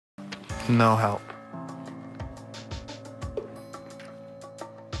No help.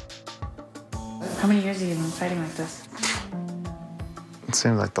 How many years have you been fighting like this? It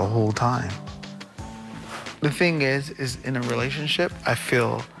seems like the whole time. The thing is in a relationship, I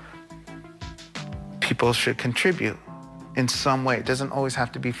feel people should contribute in some way. It doesn't always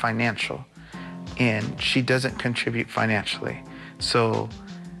have to be financial. And she doesn't contribute financially. So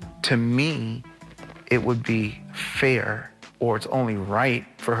to me, it would be fair, or it's only right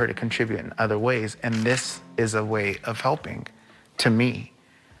for her to contribute in other ways. And this is a way of helping to me.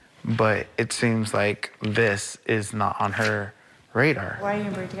 But it seems like this is not on her radar. Why are you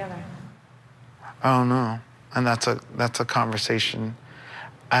and Brie together? I don't know. And that's a conversation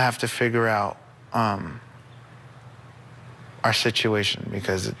I have to figure out our situation,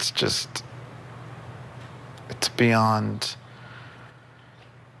 because it's beyond,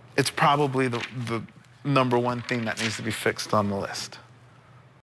 it's probably the number one thing that needs to be fixed on the list.